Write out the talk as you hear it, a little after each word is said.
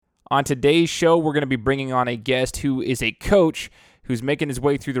On today's show, we're going to be bringing on a guest who is a coach who's making his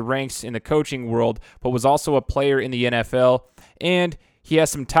way through the ranks in the coaching world, but was also a player in the NFL, and he has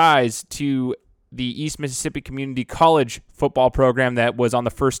some ties to the East Mississippi Community College football program that was on the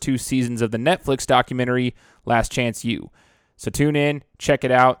first 2 seasons of the Netflix documentary, Last Chance U. So tune in, check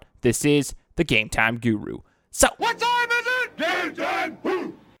it out. This is the Game Time Guru. So, what time is it? Game time!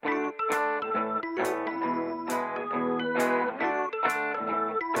 Woo!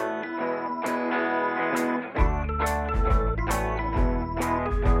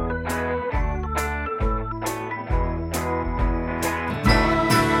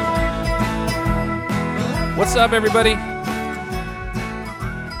 What's up, everybody?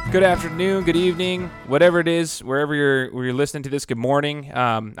 Good afternoon, good evening, whatever it is, wherever you're listening to this, good morning.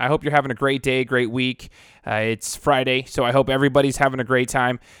 I hope you're having a great day, great week. It's Friday, so I hope everybody's having a great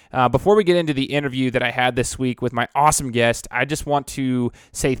time. Before we get into the interview that I had this week with my awesome guest, I just want to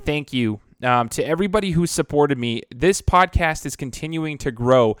say thank you to everybody who supported me. This podcast is continuing to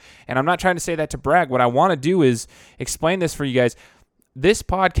grow, and I'm not trying to say that to brag. What I want to do is explain this for you guys. This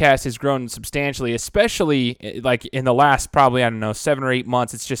podcast has grown substantially, especially like in the last probably, 7 or 8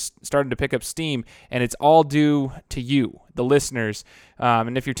 months. It's just starting to pick up steam, and it's all due to you, the listeners.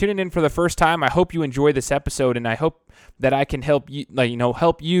 And if you're tuning in for the first time, I hope you enjoy this episode, and I hope that I can help you,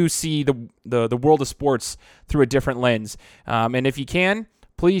 help you see the world of sports through a different lens. And if you can,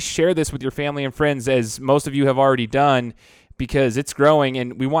 please share this with your family and friends, as most of you have already done, because it's growing,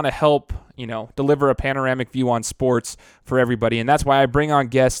 and we want to help, deliver a panoramic view on sports for everybody. And that's why I bring on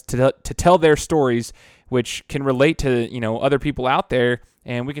guests to tell their stories, which can relate to, other people out there,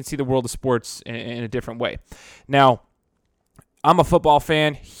 and we can see the world of sports in a different way. Now, I'm a football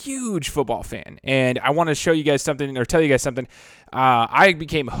fan, huge football fan, and I want to show you guys something, or tell you guys something. I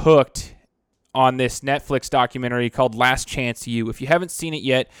became hooked on this Netflix documentary called Last Chance U. If you haven't seen it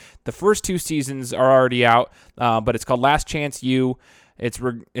yet, the first 2 seasons are already out, but it's called Last Chance U. It's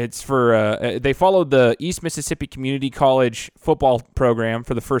for they followed the East Mississippi Community College football program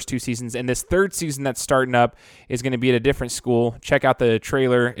for the first 2 seasons, and this 3rd season that's starting up is going to be at a different school. Check out the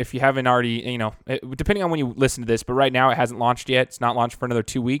trailer if you haven't already, depending on when you listen to this, but right now it hasn't launched yet. It's not launched for another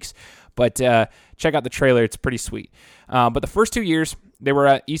 2 weeks, but check out the trailer. It's pretty sweet. But the first 2 years, they were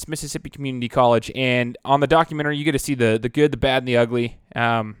at East Mississippi Community College, and on the documentary, you get to see the good, the bad, and the ugly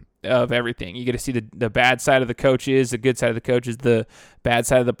of everything. You get to see the bad side of the coaches, the good side of the coaches, the bad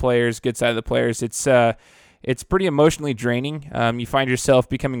side of the players, good side of the players. It's pretty emotionally draining. You find yourself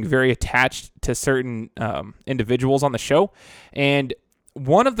becoming very attached to certain individuals on the show, and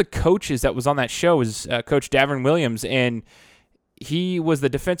one of the coaches that was on that show is Coach Davern Williams, and he was the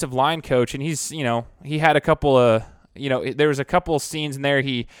defensive line coach, and he's, he had a couple of, there was a couple of scenes in there.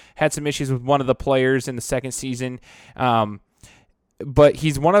 He had some issues with one of the players in the 2nd season. But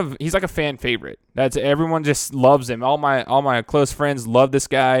he's like a fan favorite. Everyone just loves him. All my close friends love this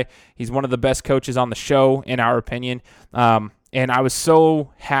guy. He's one of the best coaches on the show, in our opinion. And I was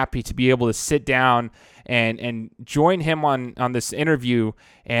so happy to be able to sit down and join him on this interview,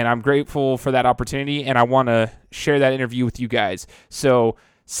 and I'm grateful for that opportunity, and I want to share that interview with you guys. So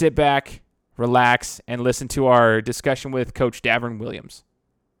sit back, relax, and listen to our discussion with Coach Davern Williams.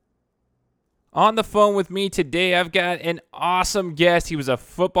 On the phone with me today, I've got an awesome guest. He was a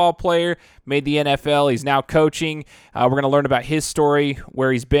football player, made the NFL. He's now coaching. We're going to learn about his story,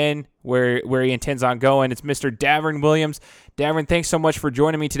 where he's been, where he intends on going. It's Mr. Davern Williams. Davern, thanks so much for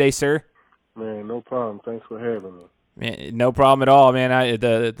joining me today, sir. Man, no problem. Thanks for having me. Man, no problem at all, man.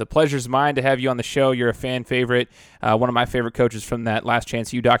 The pleasure's mine to have you on the show. You're a fan favorite, one of my favorite coaches from that Last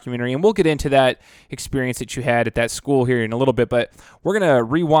Chance U documentary, and we'll get into that experience that you had at that school here in a little bit, but we're going to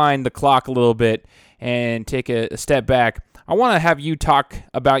rewind the clock a little bit and take a step back. I want to have you talk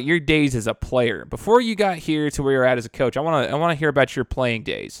about your days as a player. Before you got here to where you're at as a coach, I want to hear about your playing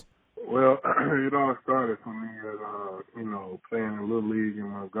days. Well, it all started for me at, playing in Little League in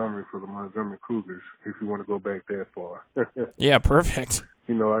Montgomery for the Montgomery Cougars, if you want to go back that far. Yeah, perfect.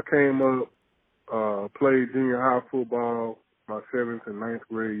 I came up, played junior high football my 7th and 9th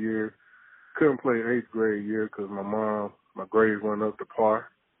grade year. Couldn't play 8th grade year because my grades went up to par,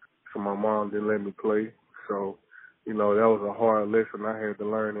 so my mom didn't let me play. So, that was a hard lesson I had to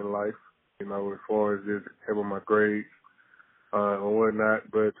learn in life, as far as just having my grades and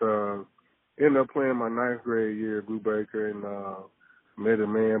whatnot. But ended up playing my 9th grade year at Brubaker, and met a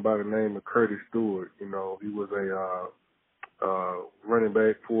man by the name of Curtis Stewart. He was a running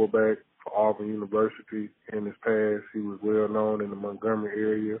back, fullback for Auburn University. In his past, he was well known in the Montgomery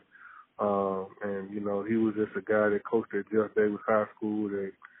area. And he was just a guy that coached at Jeff Davis High School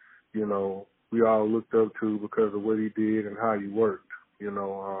that, we all looked up to because of what he did and how he worked.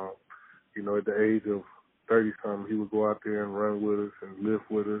 At the age of 30-something, he would go out there and run with us and lift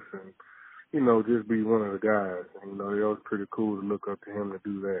with us and, just be one of the guys. And, it was pretty cool to look up to him to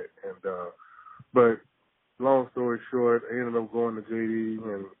do that. And, but long story short, I ended up going to JD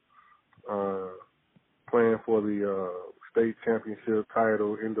and, playing for the, state championship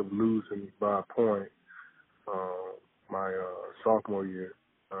title, ended up losing by a point, my, sophomore year.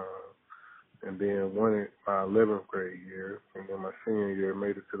 And then won it my 11th grade year, and then my senior year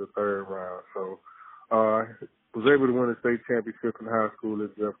made it to the third round. So I was able to win the state championship in high school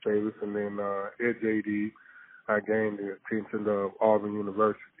at Jeff Davis, and then at JD, I gained the attention of Auburn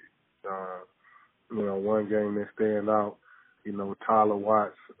University. One game that stand out, Tyler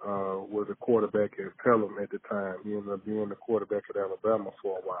Watts was a quarterback at Pelham at the time. He ended up being the quarterback at Alabama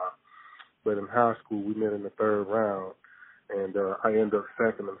for a while. But in high school, we met in the third round, and I ended up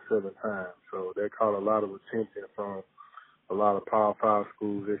sacking him 7 times. So that caught a lot of attention from a lot of Power 5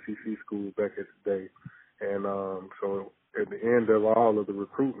 schools, SEC schools back at the day. And so at the end of all of the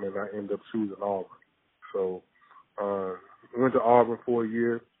recruitment, I ended up choosing Auburn. So went to Auburn for a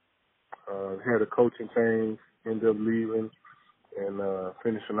year, had a coaching change, ended up leaving, and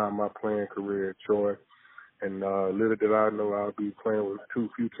finishing out my playing career at Troy. And little did I know I'd be playing with 2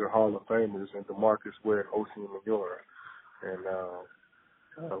 future Hall of Famers, and DeMarcus Ware and Ocean Manura. And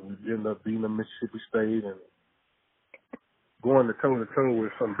we ended up beating Mississippi State and going to toe-to-toe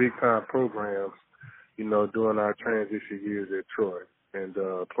with some big-time programs, during our transition years at Troy. And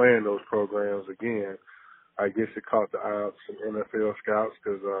playing those programs again, I guess it caught the eye of some NFL scouts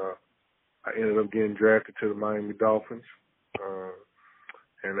because I ended up getting drafted to the Miami Dolphins.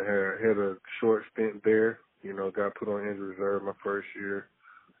 And I had a short stint there, got put on injury reserve my first year.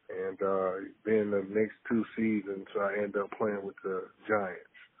 And then the next 2 seasons, I ended up playing with the Giants.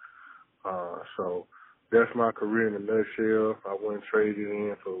 So that's my career in a nutshell. I went traded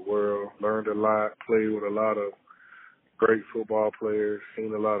in for the world, learned a lot, played with a lot of great football players,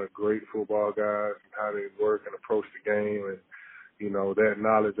 seen a lot of great football guys and how they work and approach the game. And, that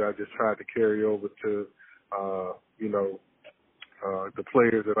knowledge I just tried to carry over to, the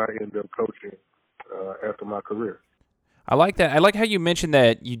players that I ended up coaching after my career. I like that. I like how you mentioned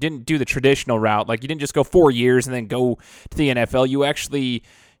that you didn't do the traditional route. Like, you didn't just go 4 years and then go to the NFL. You actually,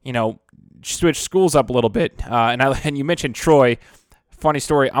 switched schools up a little bit. And you mentioned Troy. Funny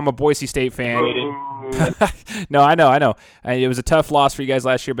story. I'm a Boise State fan. No, I know. It was a tough loss for you guys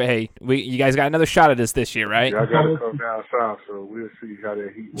last year, but hey, you guys got another shot at us this year, right? Yeah, I got to come down south, so we'll see how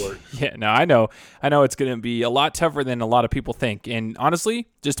that heat works. Yeah, no, I know it's going to be a lot tougher than a lot of people think. And honestly,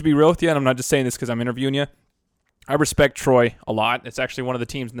 just to be real with you, and I'm not just saying this because I'm interviewing you, I respect Troy a lot. It's actually one of the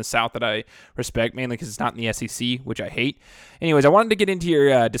teams in the South that I respect, mainly because it's not in the SEC, which I hate. Anyways, I wanted to get into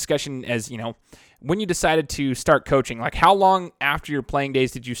your discussion as, when you decided to start coaching. Like, how long after your playing days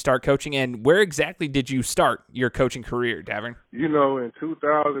did you start coaching, and where exactly did you start your coaching career, Davern? In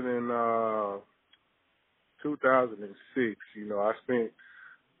 2006,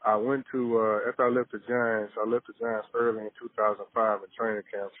 I went to, after I left the Giants early in 2005 in training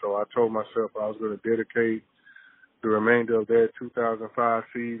camp. So I told myself I was going to dedicate the remainder of that 2005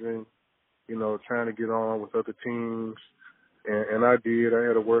 season, trying to get on with other teams. And I did. I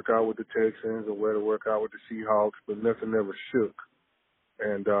had a workout with the Texans and had a workout with the Seahawks, but nothing ever shook.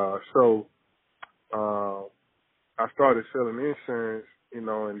 And so I started selling insurance, in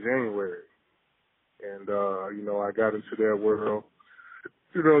January. And, I got into that world,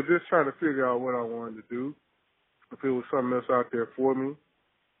 just trying to figure out what I wanted to do, if it was something else out there for me.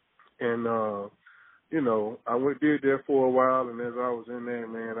 And, I did that for a while, and as I was in there,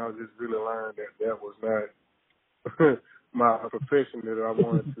 man, I was just really learned that was not my profession that I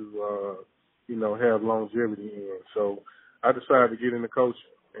wanted to, have longevity in. So I decided to get into coaching,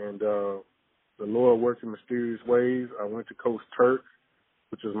 and the Lord worked in mysterious ways. I went to Coach Turk,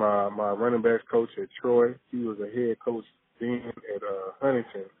 which is my running backs coach at Troy. He was a head coach then at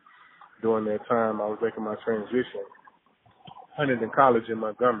Huntington. During that time, I was making my transition, Huntington College in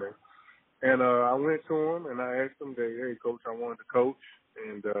Montgomery. And I went to him, and I asked him, hey, Coach, I wanted to coach.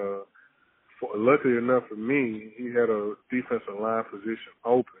 And luckily enough for me, he had a defensive line position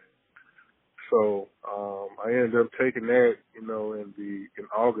open. So I ended up taking that, in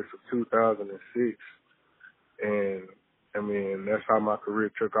August of 2006. And, I mean, that's how my career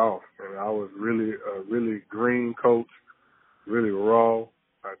took off. And I was really a really green coach, really raw.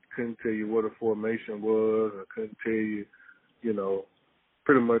 I couldn't tell you what a formation was. I couldn't tell you,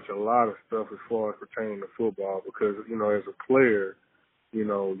 pretty much a lot of stuff as far as pertaining to football because, as a player,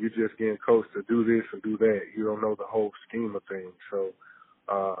 you're just getting coached to do this and do that. You don't know the whole scheme of things. So,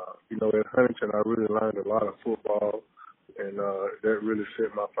 at Huntington, I really learned a lot of football, and that really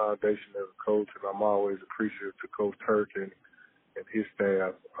set my foundation as a coach. And I'm always appreciative to Coach Turk and his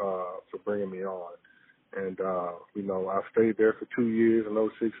staff for bringing me on. And I stayed there for 2 years in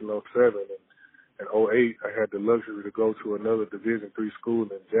 '06 and '07. And in '08, I had the luxury to go to another Division III school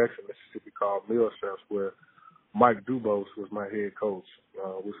in Jackson, Mississippi called Millsaps, where Mike Dubose was my head coach,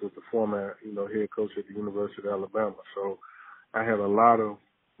 which was the former, head coach at the University of Alabama. So I had a lot of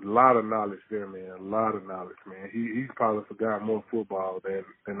knowledge there, man. A lot of knowledge, man. He's probably forgot more football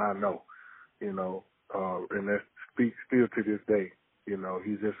than I know, and that speaks still to this day.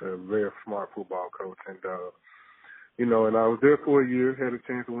 He's just a very smart football coach, and and I was there for a year, had a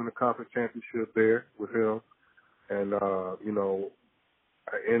chance to win the conference championship there with him, and I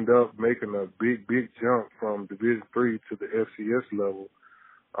end up making a big jump from Division III to the FCS level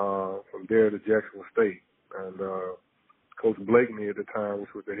from there to Jacksonville State. And Coach Blakeney at the time,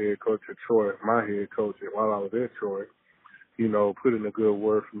 which was the head coach at Troy, my head coach, while I was at Troy, put in a good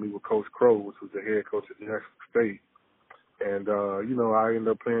word for me with Coach Crow, which was the head coach at Jacksonville State. And, I ended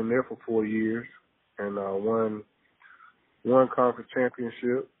up playing there for 4 years and won one conference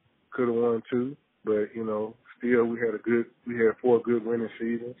championship, could have won 2, but, still we had 4 good winning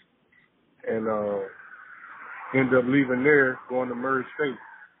seasons. And ended up leaving there, going to Murray State.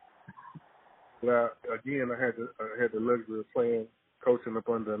 But again, I had the luxury of coaching up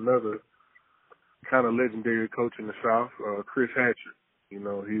under another kind of legendary coach in the South, Chris Hatcher. He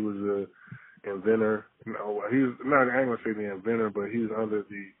was a inventor. He was not, I ain't gonna say the inventor, but he was under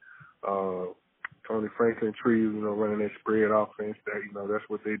the Tony Franklin tree, running that spread offense. That's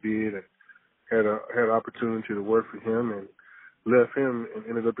what they did, and had an opportunity to work for him, and left him and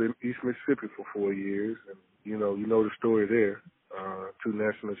ended up in East Mississippi for 4 years. And you know the story there. 2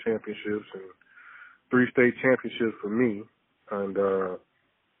 national championships and 3 state championships for me. And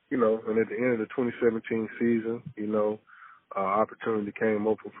and at the end of the 2017 season, opportunity came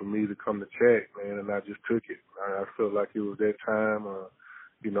open for me to come to Chat, man, and I just took it. I felt like it was that time. I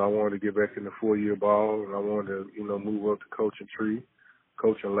wanted to get back in the 4-year ball, and I wanted to, move up the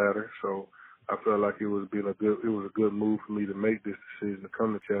coaching ladder. So I felt like it was a good move for me to make this decision to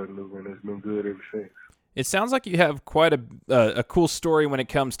come to Chattanooga, and it's been good ever since. It sounds like you have quite a cool story when it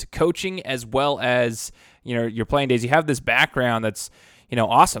comes to coaching as well as your playing days. You have this background that's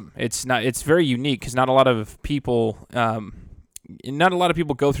awesome. It's very unique because not a lot of people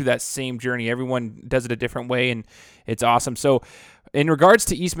go through that same journey. Everyone does it a different way, and it's awesome. So, in regards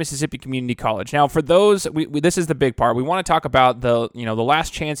to East Mississippi Community College, now for those, this is the big part. We want to talk about the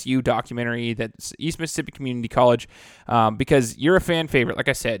Last Chance U documentary that's East Mississippi Community College, because you're a fan favorite. Like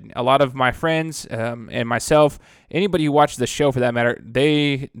I said, a lot of my friends and myself, anybody who watches the show for that matter,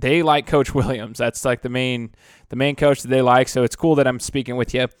 they like Coach Williams. That's like the main coach that they like. So it's cool that I'm speaking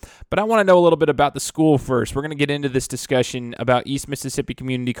with you. But I want to know a little bit about the school first. We're going to get into this discussion about East Mississippi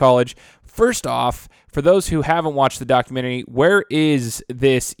Community College. First off, for those who haven't watched the documentary, where is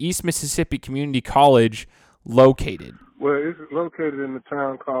this East Mississippi Community College located? Well, it's located in a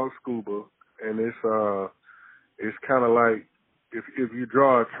town called Scuba, and it's kind of like if you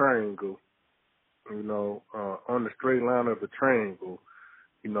draw a triangle, on the straight line of the triangle,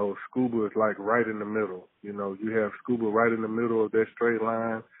 Scuba is like right in the middle. You have Scuba right in the middle of that straight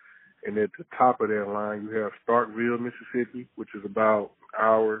line, and at the top of that line, you have Starkville, Mississippi, which is about an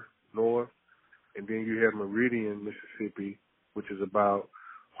hour north. And then you have Meridian, Mississippi, which is about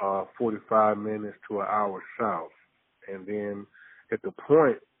 45 minutes to an hour south. And then at the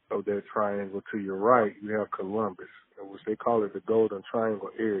point of that triangle to your right, you have Columbus, which they call it the Golden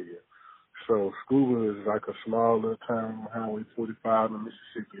Triangle area. So Scuba is like a small little town on Highway 45 in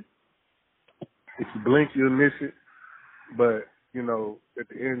Mississippi. If you blink, you'll miss it. But, at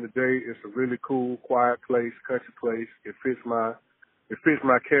the end of the day, it's a really cool, quiet place, country place. It fits my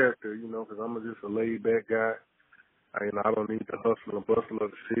character, because I'm just a laid-back guy. I don't need the hustle and bustle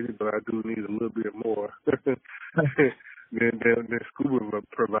of the city, but I do need a little bit more than Scuba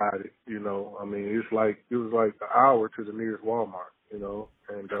provided. It was like an hour to the nearest Walmart, and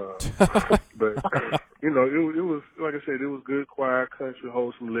but it was like I said, it was good, quiet, country,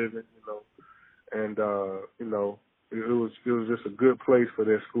 wholesome living, and it was just a good place for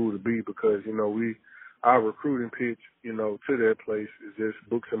that school to be because our recruiting pitch, to that place is just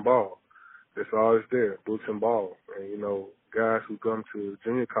books and ball. That's all it's there, books and ball. And, guys who come to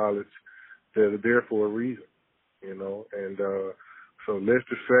junior college, they're there for a reason, and so less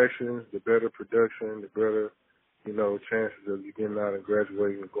distractions, the better production, the better, chances of you getting out and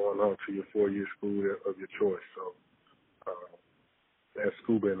graduating and going on to your 4-year school of your choice. So that's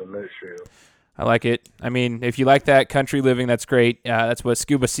Scuba in a nutshell. I like it. I mean, if you like that country living, that's great. That's what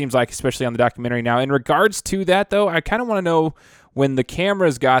scuba seems like, especially on the documentary. Now, in regards to that, though, I kind of want to know when the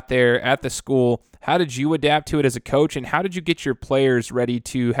cameras got there at the school, how did you adapt to it as a coach, and how did you get your players ready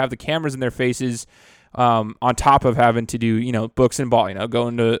to have the cameras in their faces on top of having to do, books and ball,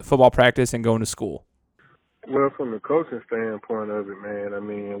 going to football practice and going to school? Well, from the coaching standpoint of it, man, I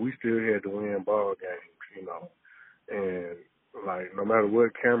mean, we still had to win ball games, and like no matter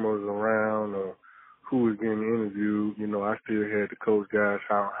what camera was around or who was getting interviewed, I still had to coach guys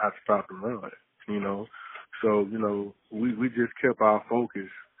how to stop the run. So, we just kept our focus.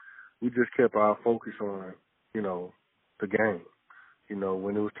 We just kept our focus on, the game.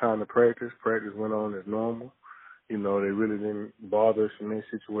 When it was time to practice went on as normal. They really didn't bother us in that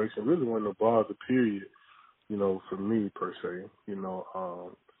situation. Really wasn't a bother, period, for me per se,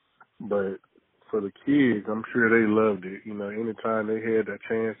 but for the kids, I'm sure they loved it. Anytime they had a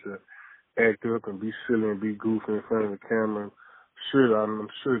chance to act up and be silly and be goofy in front of the camera, I'm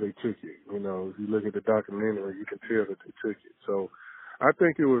sure they took it. If you look at the documentary, you can tell that they took it. So I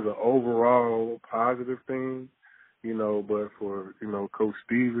think it was an overall positive thing, but for, Coach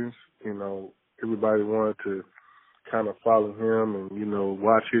Stevens, everybody wanted to kind of follow him and,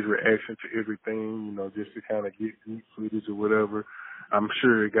 watch his reaction to everything, just to kind of get good footage or whatever. I'm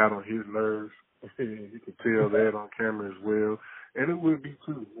sure it got on his nerves. You could tell that on camera as well. And it would be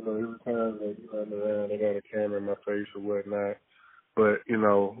too, every time that I'm around, they got a camera in my face or whatnot. But,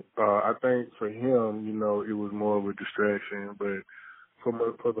 I think for him, it was more of a distraction. But for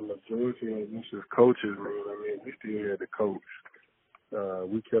the majority of us as coaches, man, I mean, we still had to coach.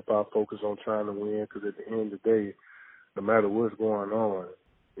 We kept our focus on trying to win because at the end of the day, no matter what's going on,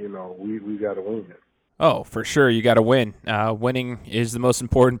 we got to win. Oh, for sure. You got to win. Winning is the most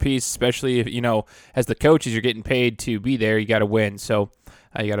important piece, especially if, as the coaches, you're getting paid to be there. You got to win. So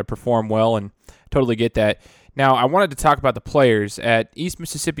you got to perform well, and totally get that. Now, I wanted to talk about the players at East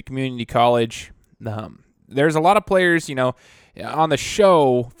Mississippi Community College. There's a lot of players, on the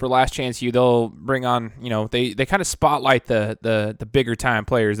show for Last Chance U, they'll bring on, they kind of spotlight the bigger time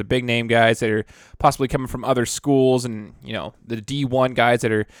players, the big name guys that are possibly coming from other schools, and, the D1 guys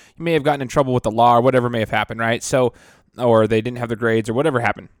that you may have gotten in trouble with the law or whatever may have happened, right? So, or they didn't have the grades or whatever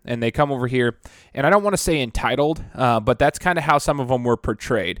happened, and they come over here, and I don't want to say entitled, but that's kind of how some of them were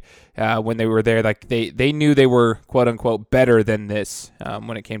portrayed when they were there. Like they knew they were quote unquote better than this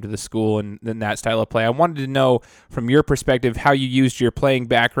when it came to the school and then that style of play. I wanted to know from your perspective how you used your playing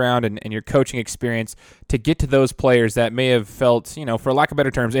background and your coaching experience to get to those players that may have felt, for lack of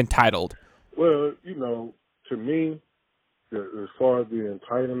better terms, entitled. Well, to me, as far as the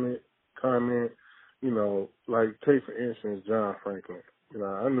entitlement comment, like take for instance John Franklin.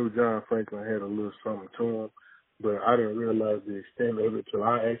 I knew John Franklin had a little something to him, but I didn't realize the extent of it till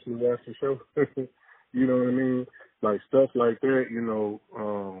I actually watched the show. You know what I mean? Like stuff like that. It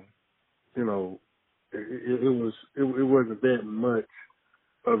wasn't that much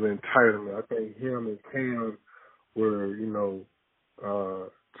of entitlement. I think him and Cam were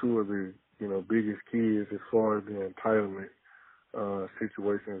two of the biggest kids as far as the entitlement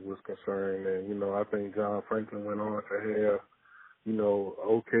situations was concerned. And, I think John Franklin went on to have, an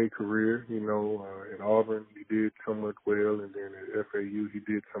okay career, at Auburn he did somewhat well, and then at FAU he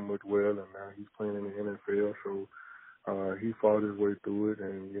did somewhat well, and now he's playing in the NFL. So he fought his way through it,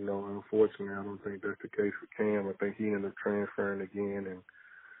 and, unfortunately I don't think that's the case with Cam. I think he ended up transferring again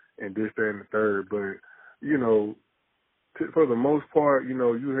and this, that, and the third. But, for the most part,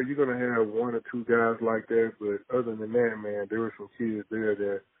 you're going to have one or two guys like that. But other than that, man, there were some kids there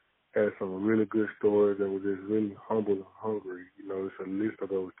that had some really good stories that were just really humble and hungry. It's a list of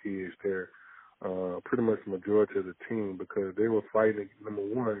those kids there, pretty much the majority of the team, because they were fighting, number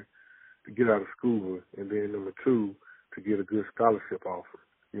one, to get out of school, and then number two, to get a good scholarship offer.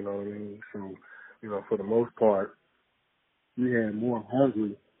 You know what I mean? So, for the most part, we had more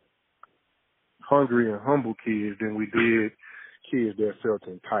hungry and humble kids than we did kids that felt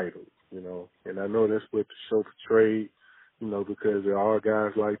entitled, And I know that's what the show portrayed, because there are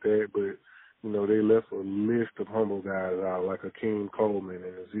guys like that, but, they left a list of humble guys out, like Akeem Coleman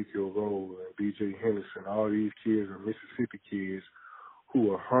and Ezekiel Rose and B.J. Henderson. All these kids are Mississippi kids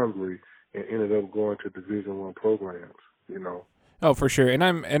who are hungry and ended up going to Division I programs, Oh, for sure. And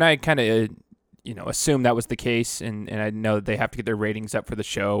I kind of assume that was the case, and I know that they have to get their ratings up for the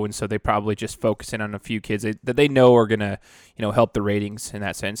show, and so they probably just focus in on a few kids that they know are gonna, help the ratings in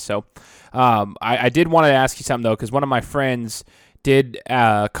that sense. So, I did want to ask you something though, because one of my friends did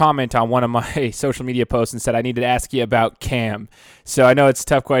comment on one of my social media posts and said I needed to ask you about Cam. So I know it's a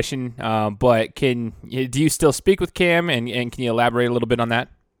tough question, but do you still speak with Cam, and can you elaborate a little bit on that?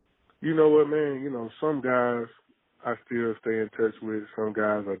 You know what, man? Some guys I still stay in touch with. Some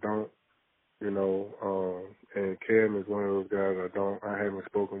guys I don't. And Cam is one of those guys I don't. I haven't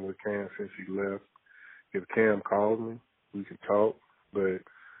spoken with Cam since he left. If Cam calls me, we can talk. But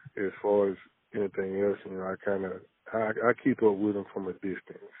as far as anything else, I keep up with him from a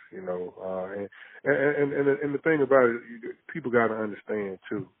distance. And the thing about it, people got to understand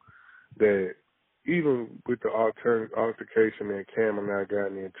too that even with the altercation that Cam and I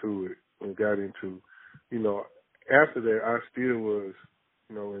got into, after that I still was,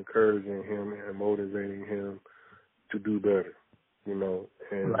 encouraging him and motivating him to do better, and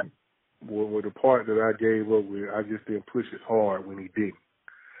Right. with the part that I gave up with, I just didn't push as hard when he didn't.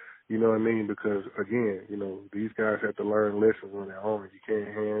 You know what I mean? Because again, these guys have to learn lessons on their own. You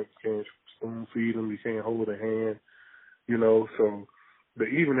can't spoon feed them. You can't hold a hand. So, but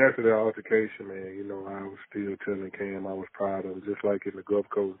even after that altercation, man, I was still telling Cam I was proud of him, just like in the Gulf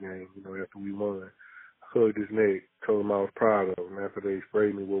Coast game, after we won. I hugged his neck, told him I was proud of him after they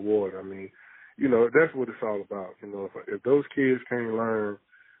sprayed me with water. I mean, that's what it's all about. If those kids can't learn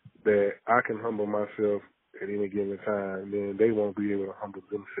that I can humble myself at any given time, then they won't be able to humble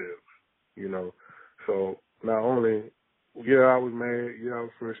themselves, So not only, I was mad, I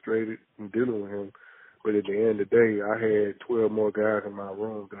was frustrated in dealing with him, but at the end of the day, I had 12 more guys in my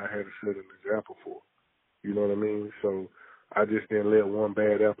room that I had to set an example for. You know what I mean? So I just didn't let one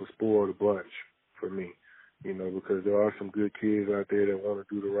bad apple spoil the bunch for me, because there are some good kids out there that want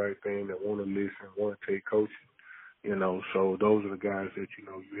to do the right thing, that want to listen, want to take coaching, so those are the guys that, you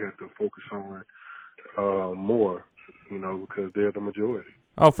have to focus on more, because they're the majority.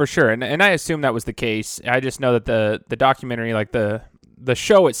 Oh, for sure. And I assume that was the case. I just know that the documentary, like the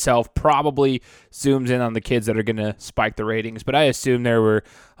show itself, probably zooms in on the kids that are going to spike the ratings. But I assume there were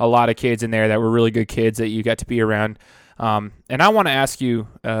a lot of kids in there that were really good kids that you got to be around. And I want to ask you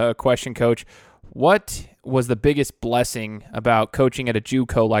a question, Coach. What was the biggest blessing about coaching at a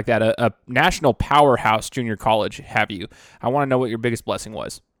JUCO like that, a national powerhouse junior college? Have you? I want to know what your biggest blessing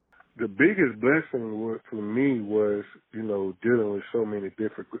was. The biggest blessing for me was, dealing with so many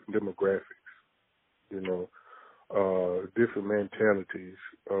different demographics, different mentalities,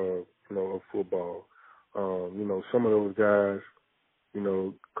 of football. Some of those guys,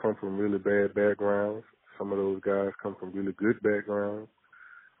 come from really bad backgrounds. Some of those guys come from really good backgrounds.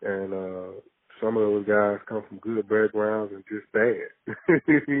 And some of those guys come from good backgrounds and just bad.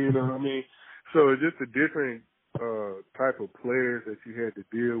 You know what I mean? So it's just a different type of players that you had to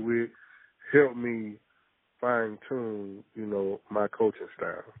deal with helped me fine-tune, my coaching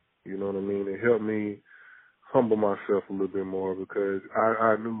style. You know what I mean? It helped me humble myself a little bit more because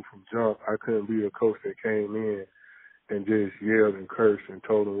I knew from jump I couldn't be a coach that came in and just yelled and cursed and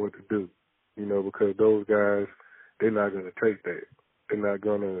told them what to do, because those guys, they're not going to take that. They're not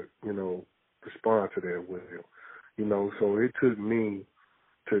going to, respond to that with him. So it took me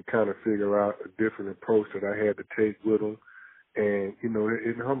to kind of figure out a different approach that I had to take with them. And,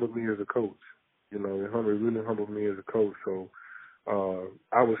 it humbled me as a coach. It really humbled me as a coach. So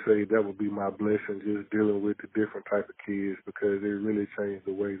I would say that would be my blessing, just dealing with the different type of kids, because it really changed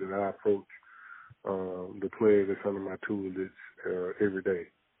the way that I approach the players that's under my tutelage every day.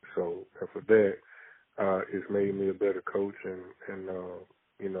 So for that, it's made me a better coach, and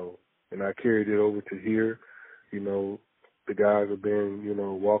I carried it over to here. The guys have been,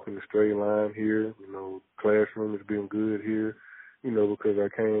 walking the straight line here. Classroom has been good here, because I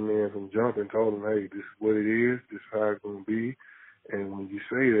came in from jump and told them, hey, this is what it is. This is how it's going to be. And when you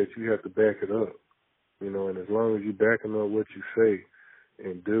say that, you have to back it up, and as long as you're backing up what you say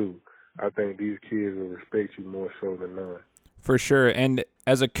and do, I think these kids will respect you more so than none. For sure. And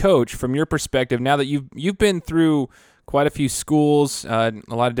as a coach, from your perspective, now that you've been through quite a few schools, a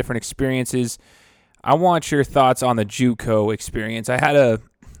lot of different experiences, I want your thoughts on the JUCO experience. I had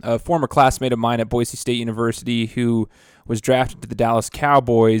a former classmate of mine at Boise State University who was drafted to the Dallas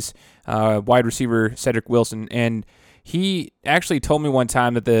Cowboys, wide receiver Cedric Wilson, and he actually told me one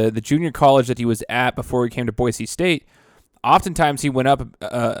time that the junior college that he was at before he came to Boise State, oftentimes he went up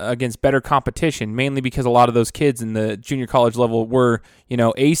against better competition, mainly because a lot of those kids in the junior college level were,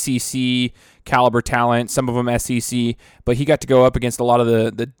 ACC caliber talent, some of them SEC, but he got to go up against a lot of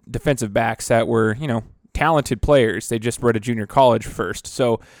the defensive backs that were, talented players. They just were at a junior college first.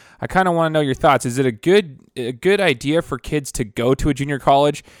 So I kind of want to know your thoughts. Is it a good idea for kids to go to a junior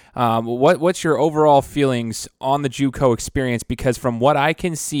college? What's your overall feelings on the JUCO experience? Because from what I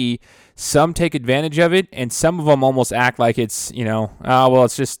can see, some take advantage of it, and some of them almost act like it's,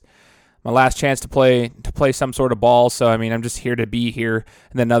 it's just my last chance to play some sort of ball. So, I'm just here to be here.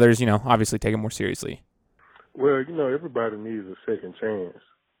 And then others, obviously take it more seriously. Well, everybody needs a second chance.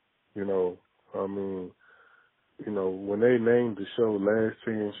 You know, I mean, when they named the show Last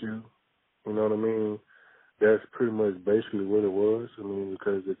Chance U, you know what I mean? That's pretty much basically what it was. I mean,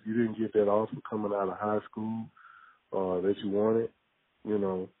 because if you didn't get that offer coming out of high school that you wanted, you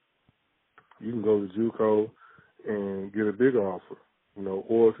know, you can go to JUCO and get a bigger offer.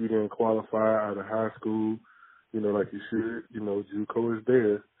 Or if you didn't qualify out of high school, like you should, JUCO is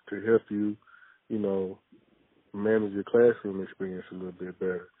there to help you, you know, manage your classroom experience a little bit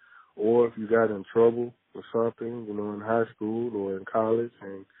better. Or if you got in trouble or something, in high school or in college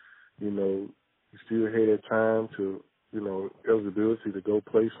and, you still had time to, eligibility to go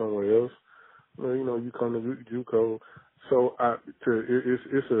play somewhere else, well, you come to JUCO. So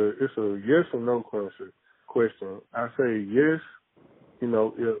it's a yes or no question. I say yes,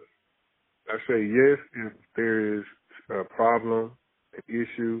 if I say yes if there is a problem, an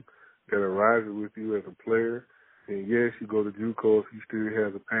issue that arises with you as a player. And yes, you go to JUCO if you still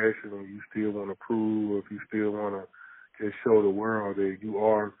have the passion and you still want to prove, or if you still want to just show the world that you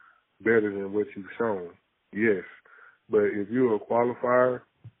are better than what you've shown. Yes. But if you're a qualifier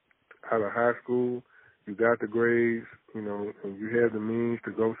out of high school, you got the grades, and you have the means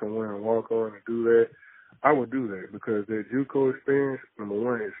to go somewhere and walk on and do that, I would do that because that JUCO experience, number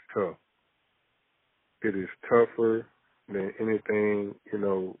one, is tough. It is tougher than anything,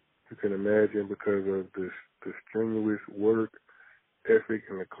 you can imagine because of the strenuous work ethic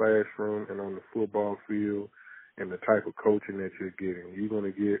in the classroom and on the football field and the type of coaching that you're getting. You're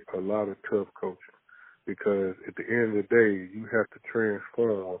going to get a lot of tough coaching because at the end of the day, you have to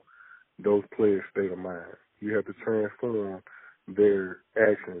transform those players' state of mind. You have to transform their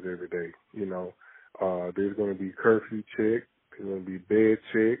actions every day. There's going to be curfew check, there's going to be bed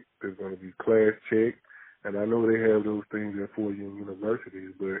check, there's going to be class check, and I know they have those things at four-year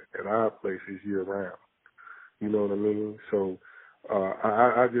universities, but at our place it's year-round. You know what I mean? So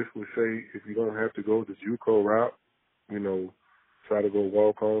I just would say if you don't have to go the JUCO route, try to go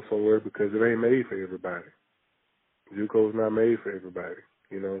walk on somewhere because it ain't made for everybody. JUCO's not made for everybody,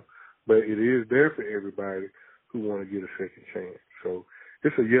 but it is there for everybody who want to get a second chance. So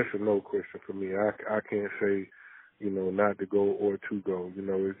it's a yes or no question for me. I can't say, not to go or to go.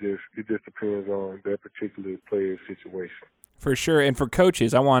 It just depends on that particular player's situation. For sure. And for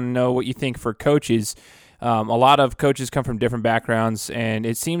coaches, I want to know what you think for coaches. A lot of coaches come from different backgrounds, and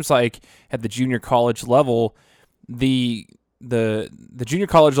it seems like at the junior college level, the junior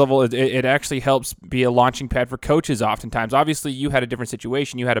college level, it actually helps be a launching pad for coaches oftentimes. Obviously, you had a different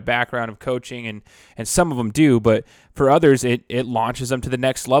situation. You had a background of coaching, and some of them do, but for others, it launches them to the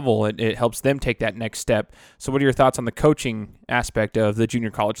next level. It helps them take that next step. So what are your thoughts on the coaching aspect of the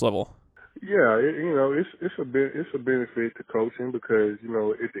junior college level? Yeah, it's a benefit to coaching because,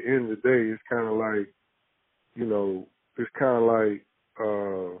 at the end of the day, it's kind of like,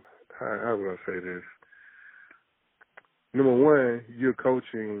 how would I say this? Number one, you're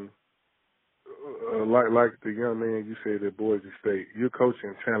coaching, like the young man you said at Boise State, you're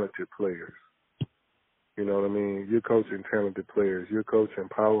coaching talented players. You know what I mean? You're coaching talented players. You're coaching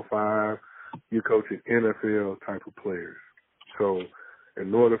Power 5. You're coaching NFL type of players. So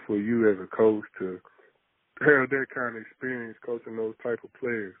in order for you as a coach to have that kind of experience coaching those type of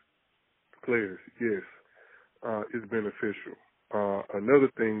players, yes, it's beneficial. Another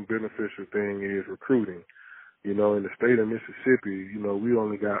beneficial thing is recruiting. In the state of Mississippi, we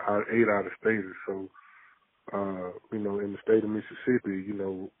only got 8 out-of-staters. So, in the state of Mississippi,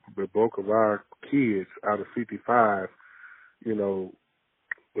 the bulk of our kids out of 55,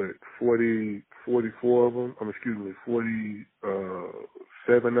 but 44 of them,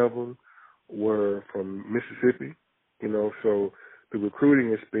 47 of them were from Mississippi, so the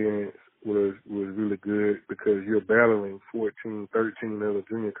recruiting experience was really good because you're battling 14, 13 other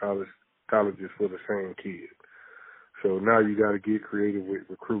junior colleges for the same kid. So now you got to get creative with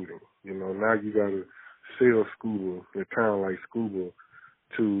recruiting. Now you got to sell Scuba, a town like Scuba,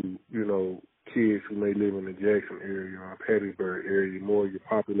 to, kids who may live in the Jackson area or Hattiesburg area, more of your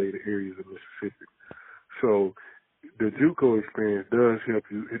populated areas of Mississippi. So the JUCO experience does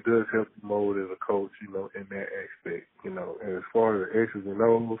help you. It does help you mold as a coach, in that aspect. And as far as the X's and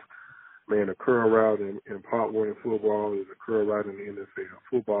O's, man, a curl route in Part 1 football is a curl route in the NFL.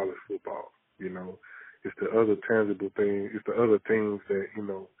 Football is football, It's the other tangible things. It's the other things that,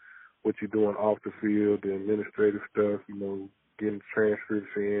 what you're doing off the field, the administrative stuff, getting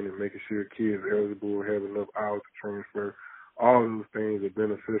transcripts in and making sure kids are eligible, have enough hours to transfer. All those things are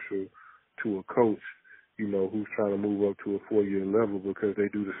beneficial to a coach, who's trying to move up to a 4-year level because they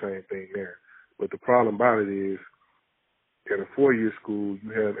do the same thing there. But the problem about it is, at a 4-year school,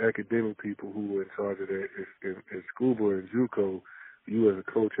 you have academic people who are in charge of that. At Scuba and JUCO, you as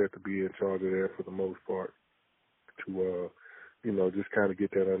a coach have to be in charge of that for the most part to, just kind of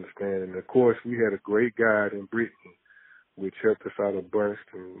get that understanding. And of course, we had a great guide in Brittany, which helped us out a bunch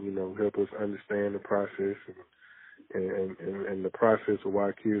and, help us understand the process and the process of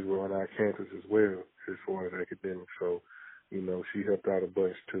why kids were on our campus as well as far as academics. So, she helped out a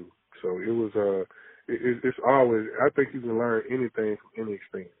bunch too. So it was, it's always, I think you can learn anything from any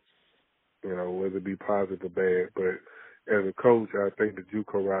experience, whether it be positive or bad. But as a coach, I think the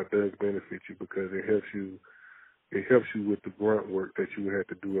JUCO route does benefit you because it helps you with the grunt work that you would have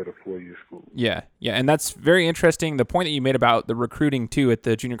to do at a 4-year school. Yeah, and that's very interesting. The point that you made about the recruiting, too, at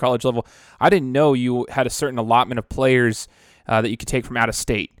the junior college level, I didn't know you had a certain allotment of players that you could take from out of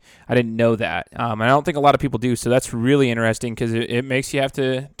state. I didn't know that. I don't think a lot of people do, so that's really interesting because it makes you have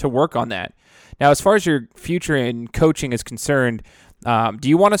to work on that. Now, as far as your future in coaching is concerned, do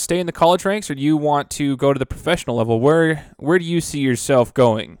you want to stay in the college ranks or do you want to go to the professional level? Where do you see yourself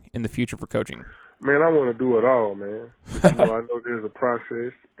going in the future for coaching? Man, I want to do it all, man. I know there's a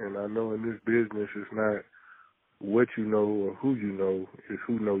process, and I know in this business it's not what you know or who you know, it's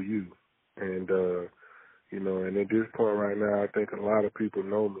who know you. And, and at this point right now, I think a lot of people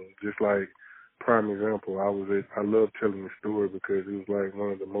know me. Just like, prime example, I love telling the story because it was like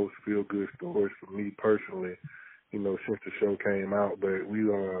one of the most feel-good stories for me personally, since the show came out. But we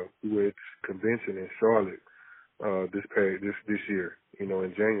were at convention in Charlotte this year,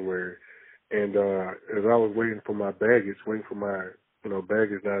 in January. And as I was waiting for my baggage,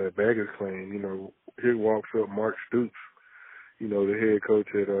 baggage down at baggage claim, here walks up Mark Stoops, the head coach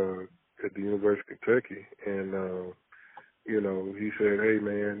at the University of Kentucky. And, he said, "Hey,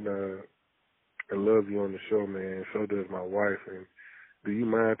 man, I love you on the show, man. So does my wife. And do you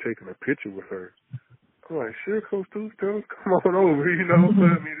mind taking a picture with her?" I'm like, "Sure, Coach Stoops, tell us, come on over,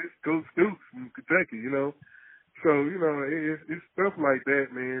 it's Coach Stoops from Kentucky, So, it's stuff like that,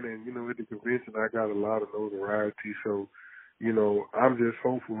 man. And, at the convention, I got a lot of notoriety. So, I'm just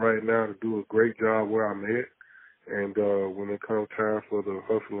hopeful right now to do a great job where I'm at. And when it comes time for the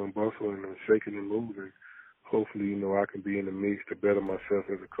hustle and bustle and the shaking and moving, hopefully, I can be in the mix to better myself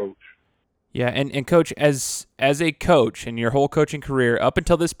as a coach. Yeah, and Coach, as a coach in your whole coaching career, up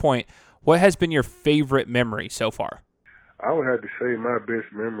until this point, what has been your favorite memory so far? I would have to say my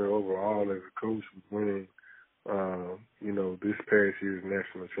best memory overall as a coach was winning this past year's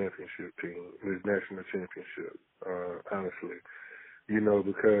national championship, honestly.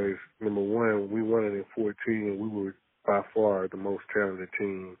 Because, number one, we won it in 2014, we were by far the most talented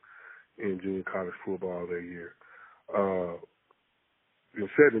team in junior college football that year. In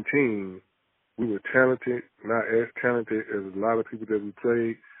 2017, we were talented, not as talented as a lot of people that we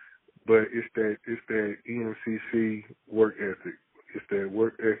played, but it's that EMCC work ethic. It's that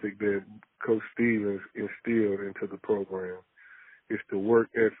work ethic that Coach Stevens instilled into the program. It's the work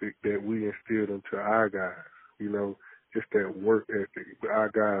ethic that we instilled into our guys. Just that work ethic. Our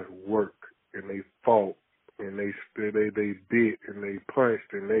guys worked and they fought and they bit and they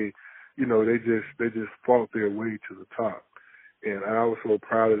punched and they just fought their way to the top. And I was so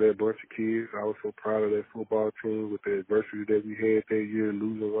proud of that bunch of kids. I was so proud of that football team with the adversity that we had that year,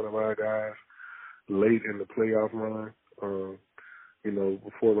 losing one of our guys late in the playoff run.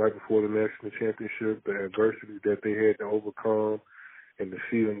 Right before the national championship, the adversity that they had to overcome, and to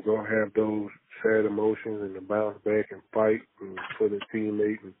see them go have those sad emotions and to bounce back and fight for their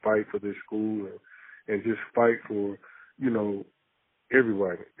teammates and fight for their school and just fight for,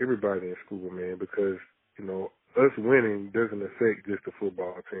 everybody in school, man, because, us winning doesn't affect just the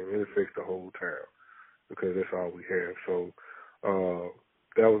football team. It affects the whole town because that's all we have. So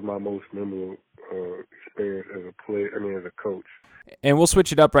that was my most memorable experience as a coach. And we'll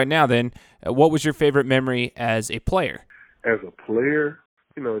switch it up right now then. What was your favorite memory as a player? As a player,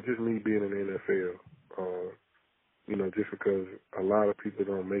 just me being in the NFL. Just because a lot of people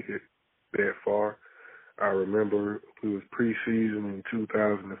don't make it that far. I remember it was preseason in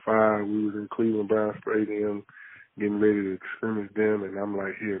 2005. We was in Cleveland Brown Stadium getting ready to scrimmage them, and I'm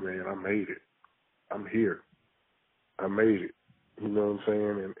like, here, man, I made it. I'm here. I made it. You know what I'm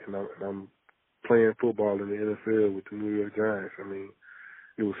saying? And I'm playing football in the NFL with the New York Giants. I mean,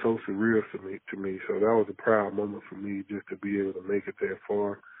 it was so surreal to me. So that was a proud moment for me just to be able to make it that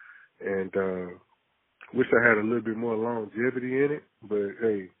far. And wish I had a little bit more longevity in it, but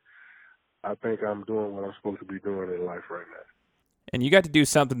hey, I think I'm doing what I'm supposed to be doing in life right now. And you got to do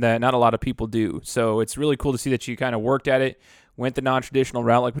something that not a lot of people do. So it's really cool to see that you kind of worked at it, went the non-traditional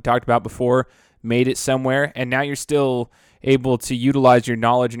route like we talked about before, made it somewhere, and now you're still able to utilize your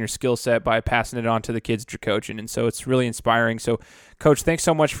knowledge and your skill set by passing it on to the kids that you're coaching. And so it's really inspiring. So, Coach, thanks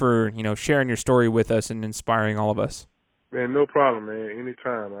so much for sharing your story with us and inspiring all of us. Man, no problem, man.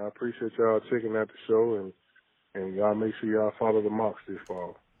 Anytime. I appreciate y'all checking out the show, and y'all make sure y'all follow the mocks this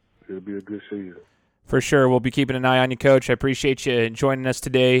fall. It'll be a good season. For sure. We'll be keeping an eye on you, Coach. I appreciate you joining us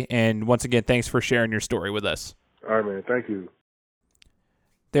today. And once again, thanks for sharing your story with us. All right, man. Thank you.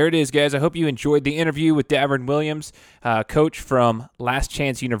 There it is, guys. I hope you enjoyed the interview with Davern Williams, coach from Last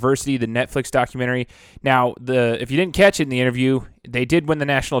Chance University, the Netflix documentary. Now, if you didn't catch it in the interview, they did win the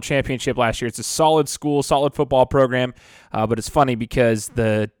national championship last year. It's a solid school, solid football program, but it's funny because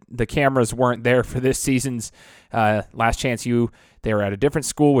the cameras weren't there for this season's Last Chance U. They were at a different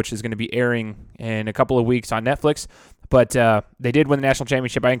school, which is going to be airing in a couple of weeks on Netflix. But they did win the national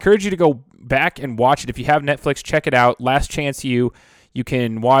championship. I encourage you to go back and watch it. If you have Netflix, check it out. Last Chance U. You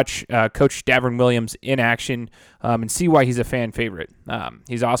can watch Coach Davern Williams in action and see why he's a fan favorite.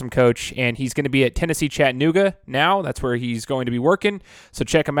 He's an awesome coach, and he's going to be at Tennessee Chattanooga now. That's where he's going to be working. So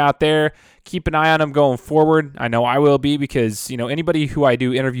check him out there. Keep an eye on him going forward. I know I will be because, anybody who I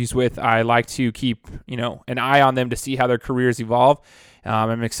do interviews with, I like to keep, an eye on them to see how their careers evolve.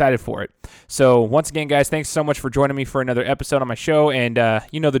 I'm excited for it. So once again, guys, thanks so much for joining me for another episode on my show. And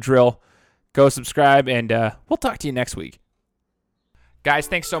you know the drill. Go subscribe, and we'll talk to you next week. Guys,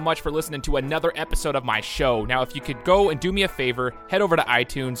 thanks so much for listening to another episode of my show. Now, if you could go and do me a favor, head over to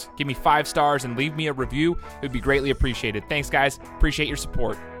iTunes, give me 5 stars, and leave me a review, it would be greatly appreciated. Thanks, guys. Appreciate your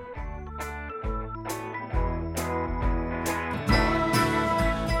support.